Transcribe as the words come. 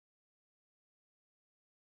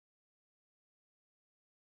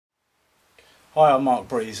Hi, I'm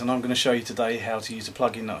OhmBoyz and I'm going to show you today how to use a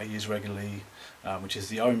plugin that I use regularly, which is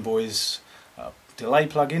the OhmBoyz delay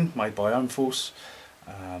plugin made by OhmForce,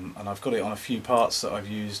 and I've got it on a few parts that I've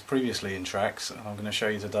used previously in tracks, and I'm going to show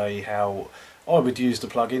you today how I would use the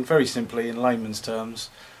plugin very simply in layman's terms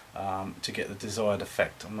to get the desired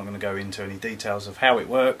effect. I'm not going to go into any details of how it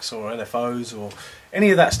works or LFOs or any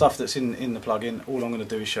of that stuff that's in the plugin. All I'm going to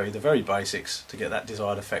do is show you the very basics to get that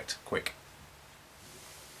desired effect quick.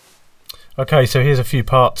 Okay, so here's a few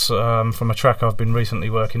parts from a track I've been recently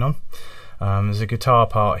working on. There's a guitar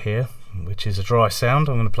part here, which is a dry sound.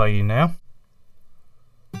 I'm going to play you now.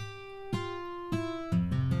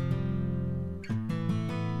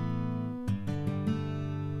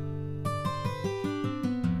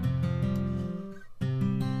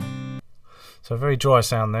 So a very dry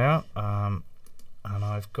sound there, and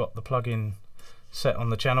I've got the plugin set on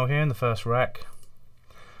the channel here in the first rack.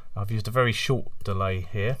 I've used a very short delay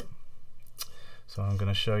here. So I'm going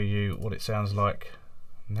to show you what it sounds like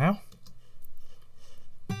now.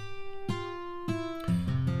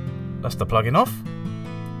 That's the plugin off,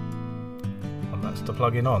 and that's the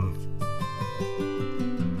plugin on.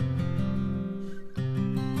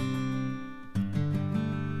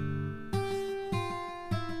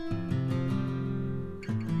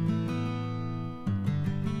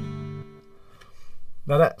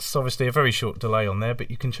 Now that's obviously a very short delay on there,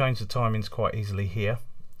 but you can change the timings quite easily here.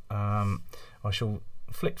 I shall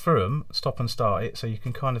flick through them, stop and start it, so you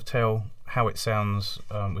can kind of tell how it sounds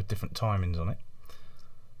with different timings on it.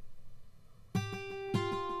 You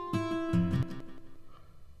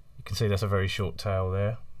can see that's a very short tail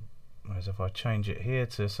there, whereas if I change it here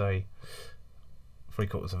to say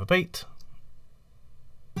 3/4 of a beat,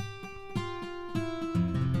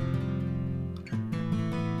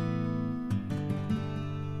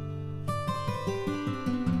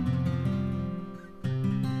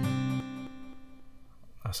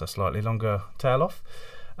 that's a slightly longer tail off.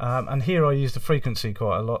 And here I use the frequency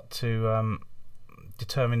quite a lot to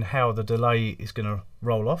determine how the delay is going to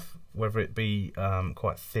roll off, whether it be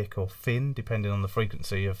quite thick or thin, depending on the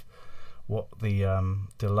frequency of what the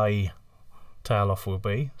delay tail off will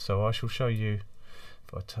be. So I shall show you,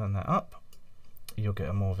 if I turn that up, you'll get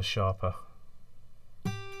a more of a sharper,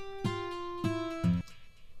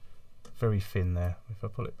 very thin there. If I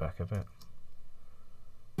pull it back a bit,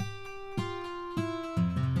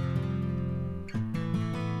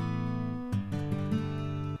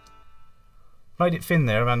 made it thin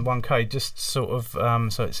there around 1K, just sort of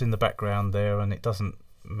so it's in the background there and it doesn't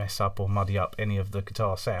mess up or muddy up any of the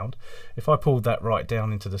guitar sound. If I pulled that right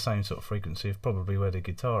down into the same sort of frequency of probably where the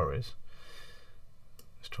guitar is,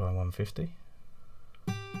 let's try 150.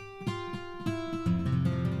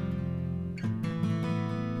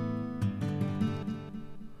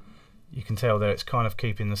 You can tell there it's kind of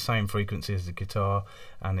keeping the same frequency as the guitar,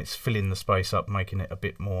 and it's filling the space up, making it a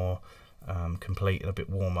bit more complete and a bit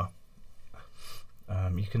warmer.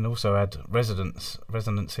 You can also add resonance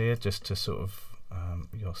here, just to sort of,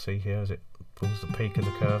 you'll see here as it pulls the peak of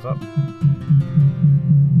the curve up.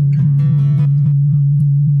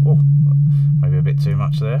 Oh, maybe a bit too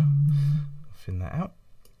much there. Thin that out.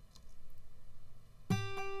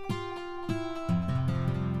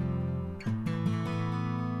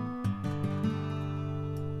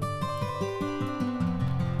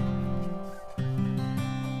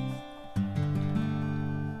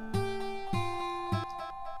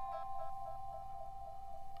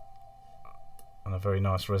 And a very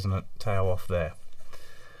nice resonant tail off there.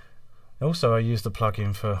 Also, I use the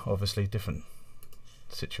plugin for obviously different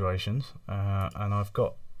situations, and I've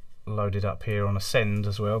got loaded up here on a send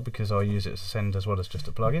as well, because I use it as a send as well as just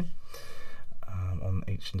a plugin on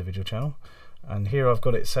each individual channel. And here I've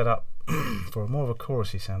got it set up for more of a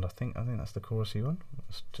chorusy sound. I think that's the chorusy one.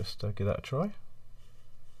 Let's just give that a try.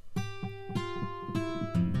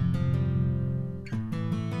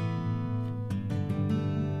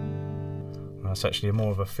 It's actually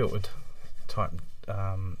more of a filtered type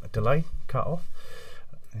delay cut off.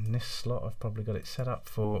 In this slot I've probably got it set up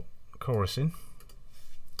for chorusing.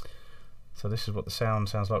 So this is what the sound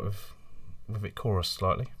sounds like with it chorused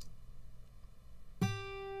slightly.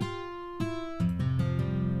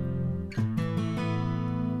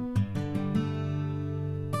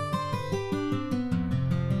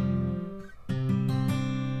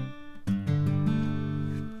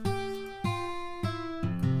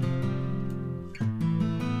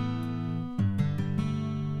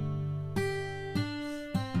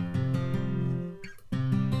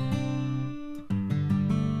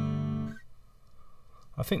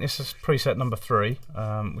 I think this is preset number 3,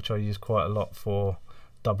 which I use quite a lot for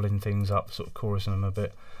doubling things up, sort of chorusing them a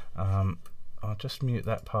bit. I'll just mute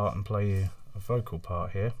that part and play you a vocal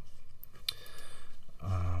part here,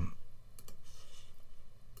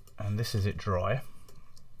 and this is it dry.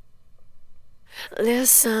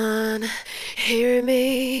 Listen, hear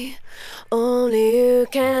me, only you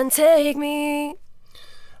can take me.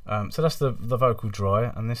 So that's the vocal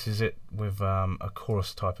dry, and this is it with a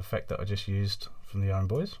chorus type effect that I just used from the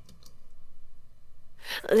OhmBoyz.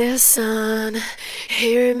 Listen,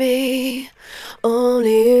 hear me,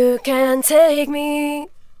 only you can take me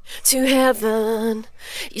to heaven.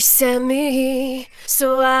 You sent me,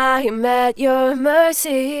 so I am at your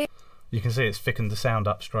mercy. You can see it's thickened the sound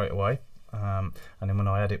up straight away, and then when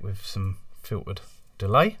I add it with some filtered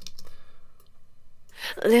delay.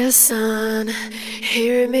 Listen,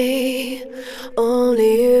 hear me,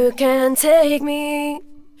 only you can take me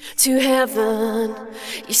to heaven.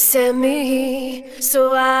 You sent me,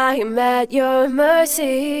 so I am at your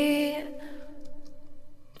mercy.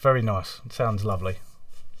 Very nice. It sounds lovely.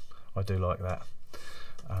 I do like that.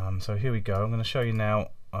 So here we go. I'm going to show you now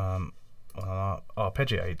on our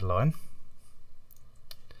arpeggiated line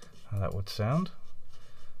how that would sound.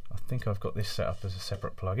 I think I've got this set up as a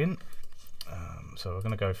separate plugin. So we're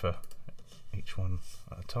going to go for each one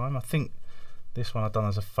at a time. I think this one I've done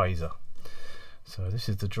as a phaser. So this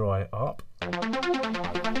is the dry arp.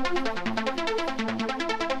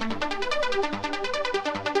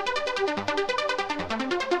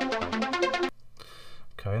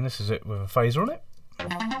 Okay, and this is it with a phaser on it.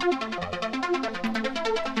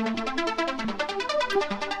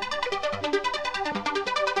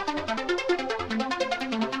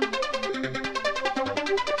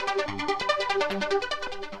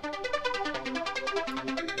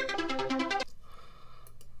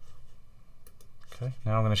 Okay,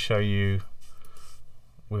 now I'm going to show you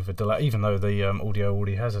with a delay, even though the audio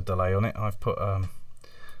already has a delay on it. I've put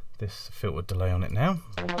this filtered delay on it now.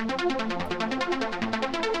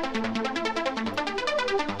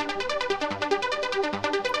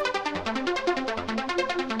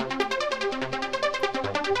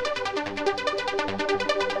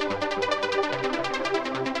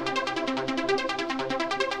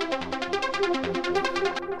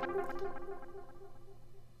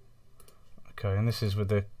 Okay, and this is with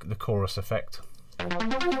the chorus effect. So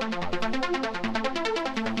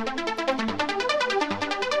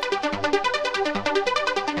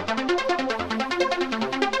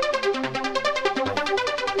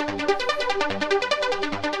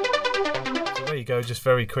there you go, just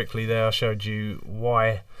very quickly there I showed you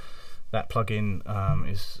why that plugin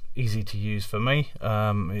is easy to use for me.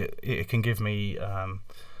 It can give me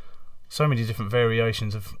so many different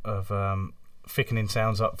variations of thickening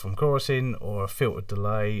sounds up from chorusing, or a filtered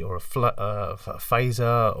delay, or a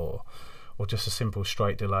phaser, or just a simple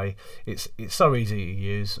straight delay. It's so easy to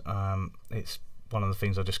use. It's one of the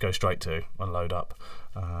things I just go straight to and load up.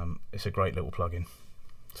 It's a great little plugin.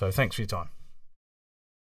 So thanks for your time.